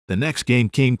The next game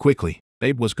came quickly.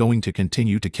 Babe was going to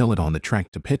continue to kill it on the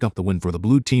track to pick up the win for the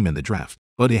blue team in the draft,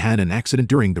 but he had an accident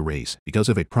during the race because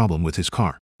of a problem with his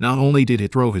car. Not only did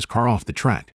it throw his car off the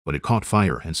track, but it caught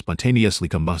fire and spontaneously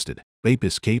combusted. Babe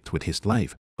escaped with his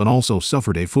life, but also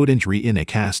suffered a foot injury in a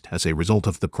cast as a result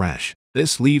of the crash.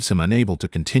 This leaves him unable to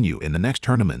continue in the next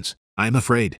tournaments. I'm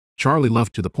afraid. Charlie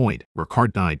loved to the point where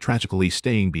Cart died tragically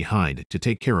staying behind to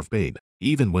take care of Babe.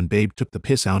 Even when Babe took the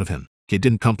piss out of him, Kid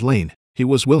didn't complain. He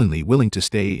was willingly willing to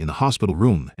stay in the hospital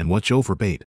room and watch over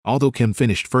Babe. Although Kim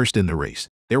finished first in the race,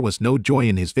 there was no joy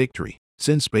in his victory,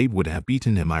 since Babe would have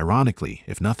beaten him ironically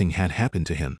if nothing had happened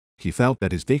to him. He felt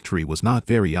that his victory was not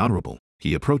very honorable.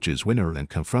 He approaches Winner and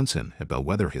confronts him about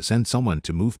whether he sent someone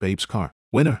to move Babe's car.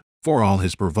 Winner, for all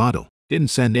his bravado, didn't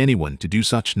send anyone to do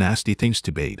such nasty things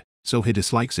to Babe, so he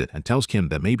dislikes it and tells Kim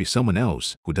that maybe someone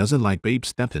else who doesn't like Babe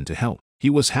stepped in to help. He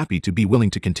was happy to be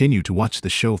willing to continue to watch the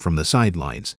show from the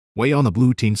sidelines. Wei on the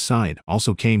blue team's side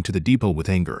also came to the depot with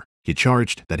anger. He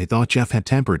charged that he thought Jeff had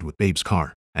tampered with Babe's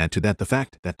car. Add to that the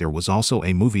fact that there was also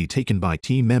a movie taken by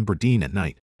team member Dean at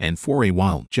night, and for a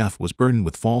while Jeff was burdened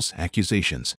with false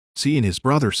accusations. Seeing his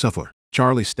brother suffer,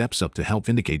 Charlie steps up to help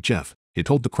vindicate Jeff. He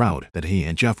told the crowd that he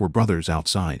and Jeff were brothers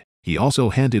outside. He also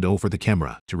handed over the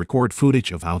camera to record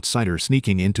footage of outsiders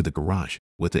sneaking into the garage.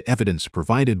 With the evidence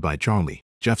provided by Charlie,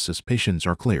 Jeff's suspicions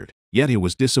are cleared. Yet he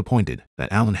was disappointed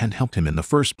that Alan had helped him in the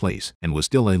first place and was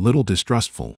still a little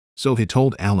distrustful. So he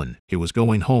told Alan he was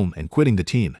going home and quitting the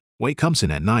team. Wei comes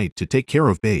in at night to take care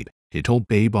of Babe. He told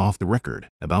Babe off the record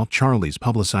about Charlie's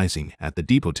publicizing at the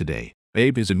depot today.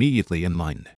 Babe is immediately in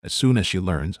line as soon as she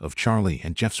learns of Charlie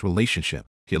and Jeff's relationship.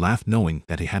 He laughed knowing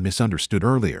that he had misunderstood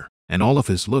earlier, and all of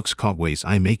his looks caught Wei's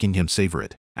eye, making him savor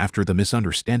it. After the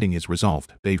misunderstanding is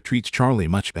resolved, Babe treats Charlie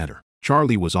much better.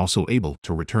 Charlie was also able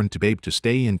to return to Babe to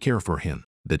stay and care for him.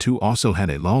 The two also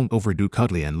had a long overdue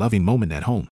cuddly and loving moment at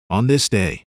home. On this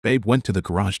day, Babe went to the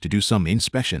garage to do some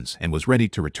inspections and was ready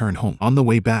to return home. On the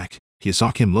way back, he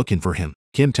saw Kim looking for him.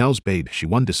 Kim tells Babe she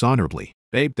won dishonorably.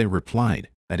 Babe then replied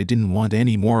that he didn't want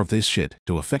any more of this shit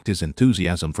to affect his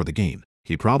enthusiasm for the game.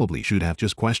 He probably should have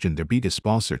just questioned their biggest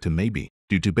sponsor to maybe.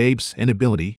 Due to Babe's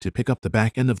inability to pick up the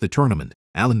back end of the tournament,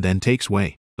 Alan then takes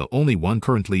Wei, the only one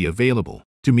currently available,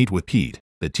 to meet with Pete,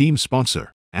 the team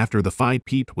sponsor. After the fight,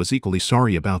 Pete was equally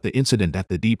sorry about the incident at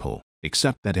the depot,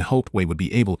 except that he hoped Wei would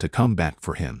be able to come back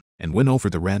for him and win over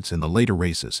the Reds in the later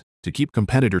races. To keep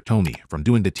competitor Tony from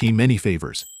doing the team any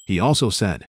favors, he also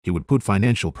said he would put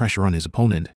financial pressure on his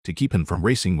opponent to keep him from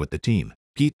racing with the team.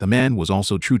 Pete the man was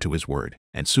also true to his word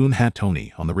and soon had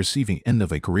Tony on the receiving end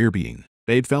of a career beating.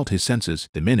 Babe felt his senses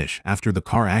diminish after the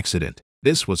car accident.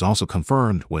 This was also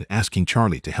confirmed when asking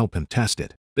Charlie to help him test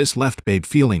it. This left Babe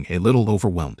feeling a little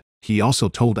overwhelmed. He also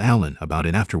told Alan about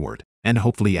it afterward, and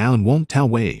hopefully Alan won't tell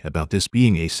Wei about this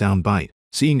being a soundbite.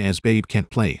 Seeing as Babe can't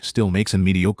play still makes him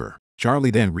mediocre.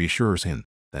 Charlie then reassures him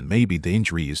that maybe the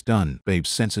injury is done. Babe's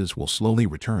senses will slowly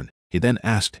return. He then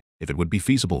asked if it would be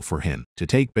feasible for him to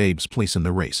take Babe's place in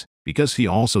the race, because he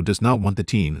also does not want the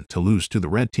team to lose to the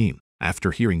red team.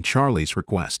 After hearing Charlie's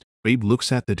request, Babe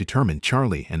looks at the determined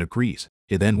Charlie and agrees.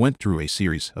 He then went through a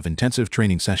series of intensive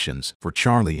training sessions for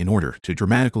Charlie in order to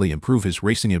dramatically improve his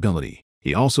racing ability.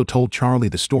 He also told Charlie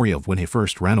the story of when he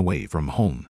first ran away from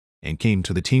home and came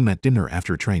to the team at dinner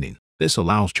after training. This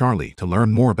allows Charlie to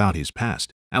learn more about his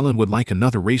past. Alan would like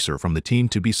another racer from the team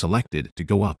to be selected to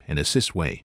go up and assist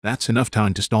Wei. That's enough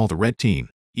time to stall the red team,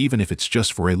 even if it's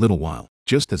just for a little while.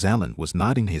 Just as Alan was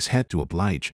nodding his head to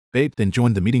oblige, Babe then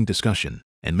joined the meeting discussion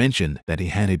and mentioned that he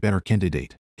had a better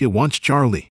candidate. He wants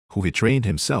Charlie, who he trained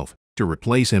himself, to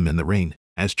replace him in the ring,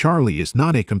 as Charlie is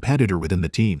not a competitor within the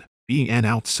team. Being an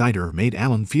outsider made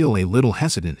Alan feel a little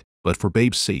hesitant, but for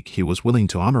Babe's sake he was willing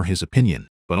to honor his opinion,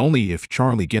 but only if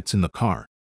Charlie gets in the car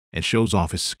and shows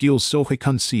off his skills so he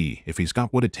can see if he's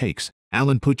got what it takes.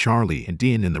 Alan put Charlie and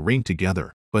Dean in the ring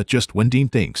together, but just when Dean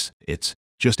thinks it's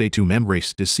just a two-man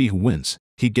race to see who wins,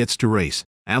 he gets to race.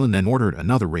 Alan then ordered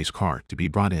another race car to be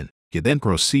brought in. He then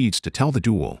proceeds to tell the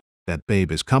duo that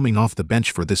Babe is coming off the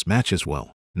bench for this match as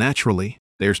well. Naturally,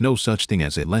 there's no such thing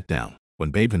as a letdown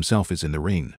when Babe himself is in the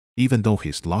ring. Even though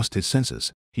he's lost his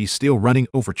senses, he's still running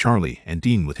over Charlie and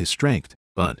Dean with his strength.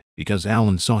 But because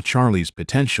Alan saw Charlie's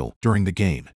potential during the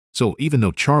game, so even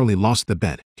though Charlie lost the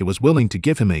bet, he was willing to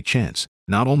give him a chance.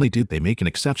 Not only did they make an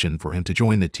exception for him to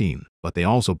join the team, but they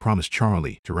also promised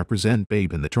Charlie to represent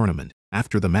Babe in the tournament.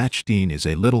 After the match, Dean is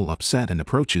a little upset and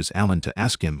approaches Alan to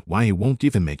ask him why he won't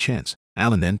give him a chance.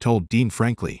 Alan then told Dean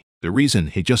frankly the reason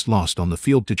he just lost on the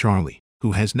field to Charlie,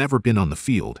 who has never been on the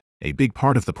field. A big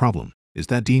part of the problem is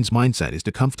that Dean's mindset is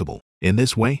too comfortable. In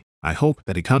this way, I hope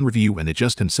that he can review and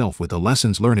adjust himself with the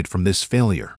lessons learned from this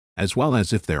failure. as well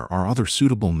as if there are other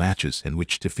suitable matches in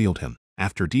which to field him.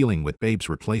 After dealing with Babe's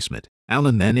replacement,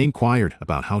 Alan then inquired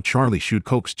about how Charlie should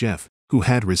coax Jeff, who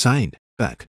had resigned,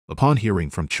 back. Upon hearing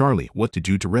from Charlie what to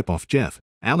do to rip off Jeff,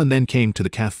 Alan then came to the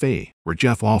cafe, where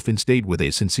Jeff often stayed with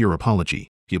a sincere apology.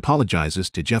 He apologizes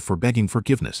to Jeff for begging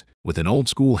forgiveness with an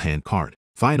old-school hand card.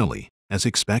 Finally, as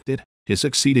expected, he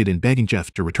succeeded in begging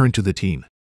Jeff to return to the team.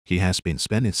 He has been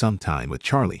spending some time with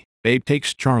Charlie. Babe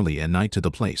takes Charlie and Night to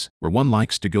the place where one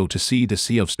likes to go to see the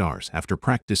Sea of Stars after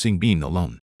practicing being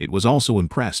alone. It was also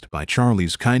impressed by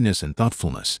Charlie's kindness and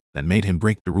thoughtfulness that made him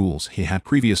break the rules he had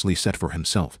previously set for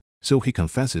himself. So he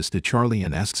confesses to Charlie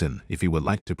and asks him if he would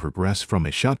like to progress from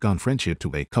a shotgun friendship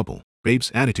to a couple.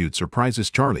 Babe's attitude surprises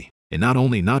Charlie, and not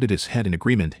only nodded his head in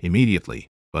agreement immediately,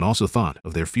 but also thought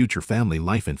of their future family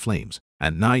life in flames.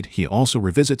 At night, he also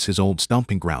revisits his old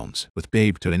stomping grounds with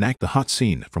Babe to enact the hot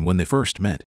scene from when they first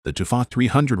met. The two fought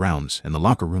 300 rounds in the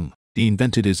locker room. Dean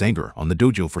vented his anger on the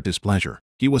dojo for displeasure.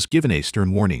 He was given a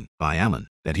stern warning by Alan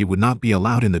that he would not be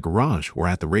allowed in the garage or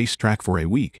at the racetrack for a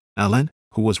week. Alan,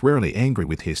 who was rarely angry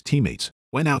with his teammates,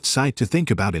 went outside to think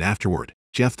about it afterward.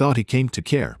 Jeff thought he came to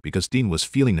care because Dean was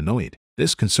feeling annoyed.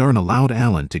 This concern allowed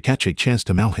Alan to catch a chance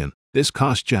to maul him. This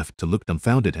caused Jeff to look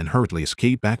dumbfounded and hurriedly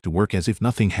escape back to work as if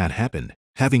nothing had happened.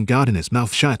 Having gotten his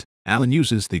mouth shut, Alan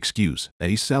uses the excuse that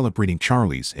he's celebrating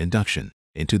Charlie's induction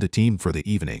into the team for the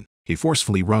evening. He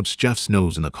forcefully rubs Jeff's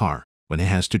nose in the car when he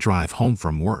has to drive home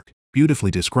from work,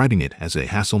 beautifully describing it as a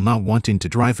hassle not wanting to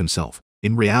drive himself.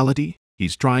 In reality,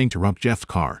 he's trying to rub Jeff's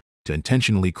car to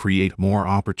intentionally create more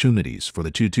opportunities for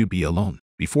the two to be alone.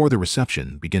 Before the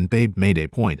reception began, Babe made a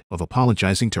point of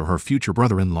apologizing to her future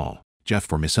brother-in-law, Jeff,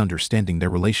 for misunderstanding their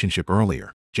relationship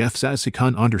earlier. Jeff says he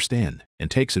can't understand and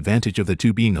takes advantage of the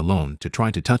two being alone to try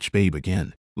to touch Babe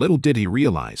again. Little did he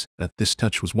realize that this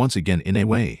touch was once again in a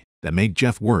way that made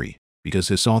Jeff worry, because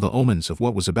he saw the omens of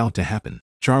what was about to happen.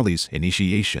 Charlie's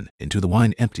initiation into the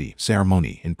wine empty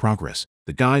ceremony in progress.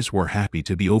 The guys were happy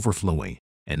to be overflowing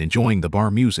and enjoying the bar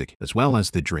music as well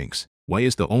as the drinks. Wei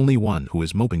is the only one who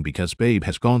is moping because Babe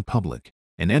has gone public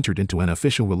and entered into an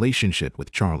official relationship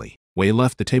with Charlie. Wei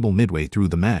left the table midway through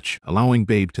the match, allowing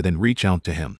Babe to then reach out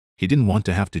to him. He didn't want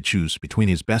to have to choose between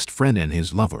his best friend and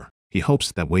his lover. He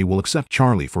hopes that Wei will accept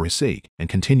Charlie for his sake and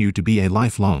continue to be a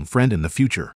lifelong friend in the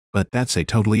future. But that's a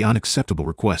totally unacceptable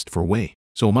request for Wei.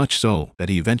 So much so that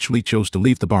he eventually chose to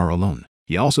leave the bar alone.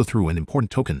 He also threw an important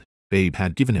token Babe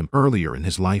had given him earlier in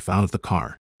his life out of the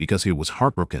car because he was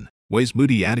heartbroken. Wei's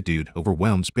moody attitude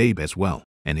overwhelms Babe as well,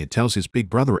 and he tells his big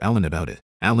brother Alan about it.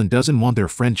 Alan doesn't want their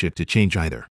friendship to change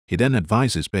either. He then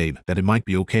advises Babe that it might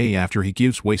be okay after he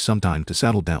gives Wei some time to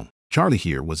settle down. Charlie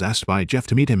here was asked by Jeff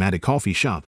to meet him at a coffee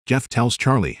shop. Jeff tells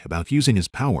Charlie about using his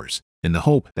powers in the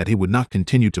hope that he would not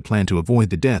continue to plan to avoid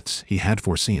the deaths he had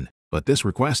foreseen. But this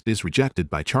request is rejected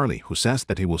by Charlie, who says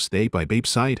that he will stay by Babe's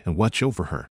side and watch over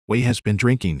her. Wei has been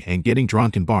drinking and getting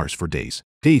drunk in bars for days.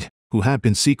 Pete, who had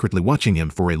been secretly watching him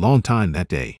for a long time that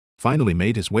day, finally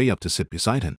made his way up to sit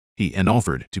beside him. He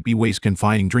offered to be Wei's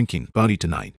confiding drinking buddy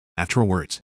tonight.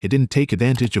 Afterwards, he didn't take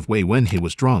advantage of Wei when he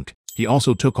was drunk. He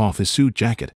also took off his suit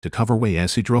jacket to cover Wei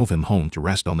as he drove him home to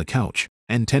rest on the couch,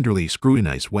 and tenderly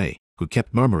scrutinized Wei, who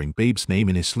kept murmuring Babe's name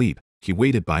in his sleep. He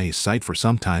waited by his side for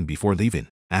some time before leaving.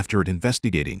 After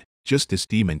investigating, Justice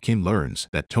Demon Kim learns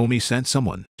that Tommy sent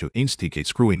someone to instigate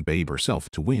screwing Babe herself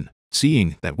to win.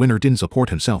 Seeing that Winner didn't support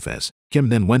himself as, Kim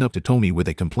then went up to Tommy with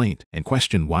a complaint and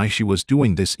questioned why she was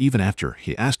doing this even after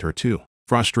he asked her to.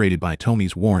 Frustrated by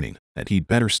Tommy's warning that he'd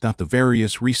better stop the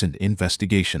various recent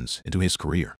investigations into his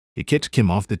career, he kicked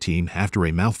Kim off the team after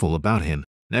a mouthful about him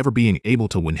never being able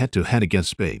to win head-to-head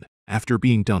against Babe. After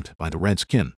being dumped by the Reds,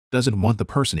 Kim doesn't want the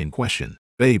person in question,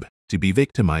 Babe, to be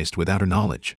victimized without her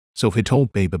knowledge. So he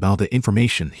told Babe about the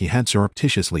information he had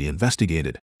surreptitiously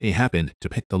investigated. He happened to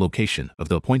pick the location of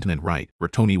the appointment right where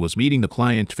Tony was meeting the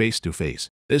client face-to-face.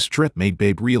 This trip made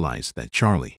Babe realize that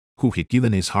Charlie, who he'd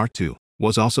given his heart to,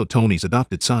 was also Tony's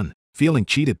adopted son. Feeling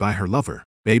cheated by her lover,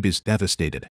 Babe is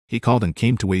devastated. He called and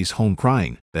came to Wei's home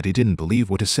crying that he didn't believe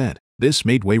what he said. This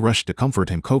made Wei rush to comfort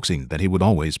him, coaxing that he would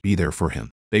always be there for him.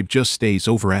 Babe just stays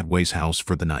over at Wei's house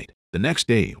for the night. The next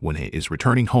day, when he is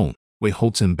returning home, Wei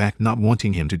holds him back, not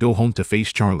wanting him to go home to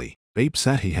face Charlie. Babe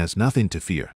said he has nothing to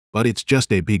fear, but it's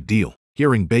just a big deal.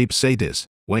 Hearing Babe say this,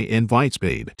 Wei invites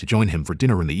Babe to join him for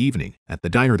dinner in the evening at the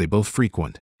diner they both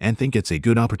frequent, and think it's a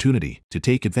good opportunity to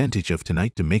take advantage of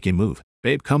tonight to make a move.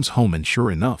 Babe comes home and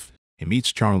sure enough, he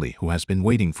meets Charlie, who has been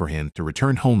waiting for him to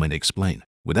return home and explain.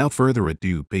 Without further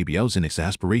ado, Babe yells in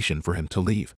exasperation for him to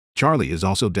leave. Charlie is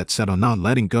also dead set on not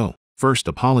letting go, first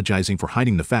apologizing for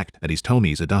hiding the fact that he's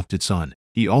Tony's adopted son.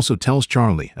 He also tells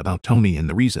Charlie about Tony and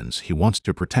the reasons he wants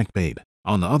to protect Babe.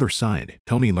 On the other side,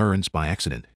 Tony learns by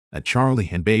accident that Charlie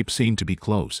and Babe seem to be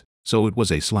close, so it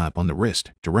was a slap on the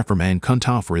wrist to reprimand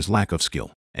Kunta for his lack of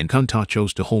skill, and Kunta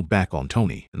chose to hold back on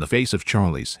Tony in the face of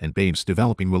Charlie's and Babe's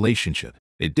developing relationship.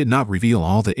 It did not reveal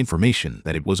all the information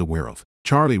that it was aware of.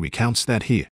 Charlie recounts that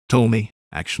he, Tony,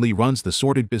 actually runs the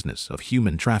sordid business of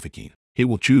human trafficking. He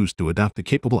will choose to adopt a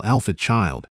capable alpha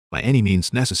child by any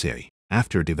means necessary.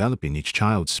 After developing each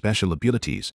child's special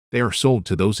abilities, they are sold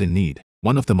to those in need.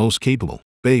 One of the most capable,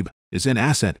 Babe, is an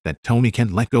asset that Tony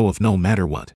can't let go of no matter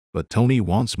what. But Tony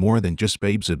wants more than just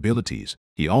Babe's abilities.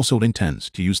 He also intends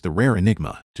to use the rare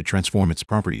Enigma to transform its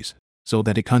properties, so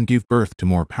that it can give birth to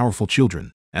more powerful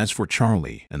children. As for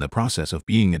Charlie, and the process of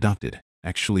being adopted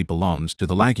actually belongs to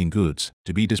the lagging goods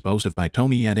to be disposed of by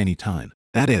Tony at any time.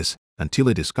 That is, until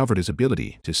he discovered his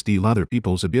ability to steal other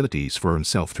people's abilities for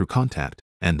himself through contact.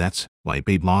 And that's why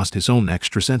Babe lost his own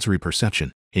extrasensory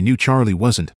perception. He knew Charlie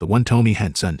wasn't the one Tony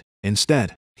had sent.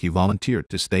 Instead, he volunteered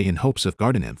to stay in hopes of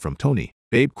guarding him from Tony.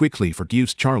 Babe quickly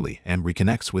forgives Charlie and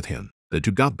reconnects with him. The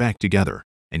two got back together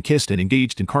and kissed and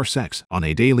engaged in car sex on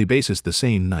a daily basis the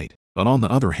same night. But on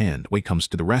the other hand, Wei comes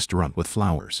to the restaurant with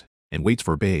flowers and waits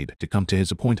for Babe to come to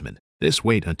his appointment. This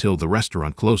wait until the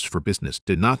restaurant closed for business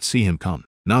did not see him come.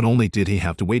 Not only did he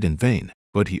have to wait in vain,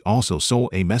 but he also saw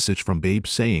a message from Babe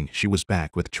saying she was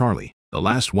back with Charlie. The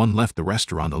last one left the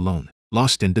restaurant alone.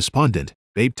 Lost and despondent,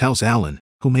 Babe tells Alan,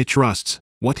 whom he trusts,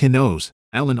 what he knows.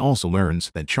 Alan also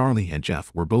learns that Charlie and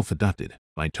Jeff were both adopted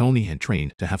by Tony and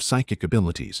trained to have psychic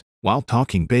abilities. While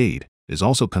talking, Babe is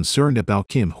also concerned about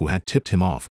Kim, who had tipped him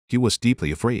off. He was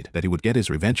deeply afraid that he would get his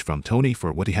revenge from Tony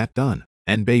for what he had done,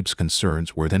 and Babe's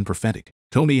concerns were then prophetic.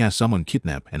 Tony has someone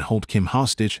kidnap and hold Kim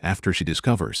hostage after she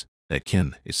discovers that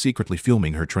Kim is secretly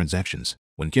filming her transactions.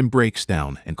 When Kim breaks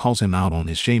down and calls him out on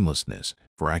his shamelessness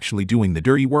for actually doing the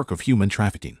dirty work of human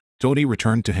trafficking, Tony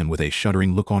returned to him with a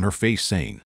shuddering look on her face,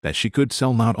 saying that she could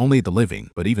sell not only the living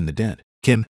but even the dead.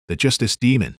 Kim, the justice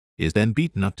demon, is then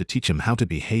beaten up to teach him how to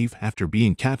behave after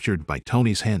being captured by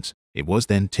Tony's hands. It was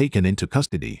then taken into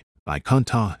custody by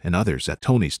Kunta and others at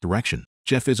Tony's direction.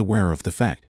 Jeff is aware of the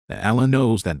fact that Alan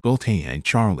knows that both he and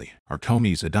Charlie are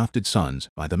Tony's adopted sons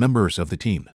by the members of the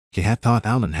team. He had thought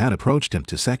Alan had approached him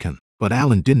to sec him, but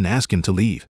Alan didn't ask him to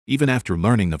leave. Even after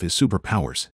learning of his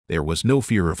superpowers, there was no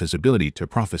fear of his ability to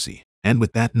prophesy. And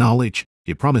with that knowledge,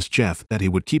 he promised Jeff that he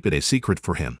would keep it a secret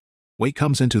for him. Wei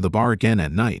comes into the bar again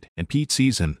at night, and Pete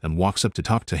sees him and walks up to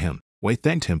talk to him. Wei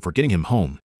thanked him for getting him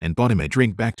home and bought him a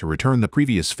drink back to return the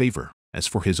previous favor. As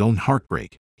for his own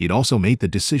heartbreak, he'd also made the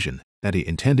decision that he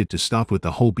intended to stop with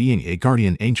the whole being a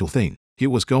guardian angel thing. He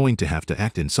was going to have to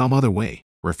act in some other way,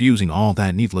 refusing all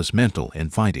that needless mental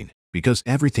infighting, because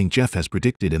everything Jeff has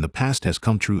predicted in the past has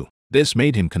come true. This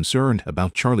made him concerned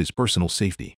about Charlie's personal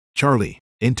safety. Charlie,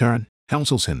 in turn,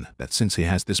 counsels him that since he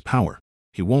has this power,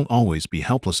 he won't always be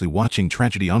helplessly watching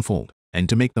tragedy unfold, and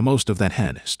to make the most of that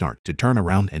head start to turn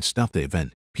around and stop the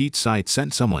event. Pete's side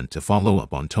sent someone to follow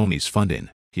up on Tony's funding.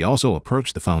 He also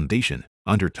approached the foundation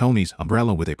under Tony's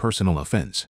umbrella with a personal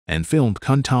offense and filmed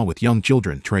Kunta with young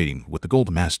children trading with the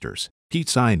gold masters.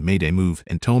 Pete's side made a move,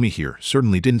 and Tony here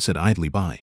certainly didn't sit idly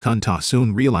by. Kunta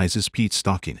soon realizes Pete's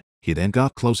stalking. He then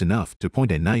got close enough to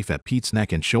point a knife at Pete's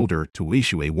neck and shoulder to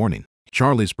issue a warning.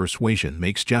 Charlie's persuasion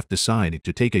makes Jeff decide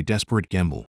to take a desperate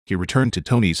gamble. He returned to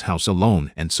Tony's house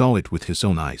alone and saw it with his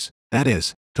own eyes. That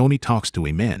is, Tony talks to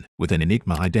a man with an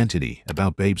Enigma identity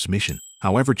about Babe's mission.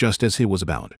 However, just as he was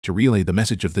about to relay the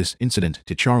message of this incident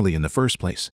to Charlie in the first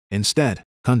place, instead,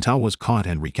 Kunta was caught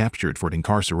and recaptured for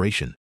incarceration.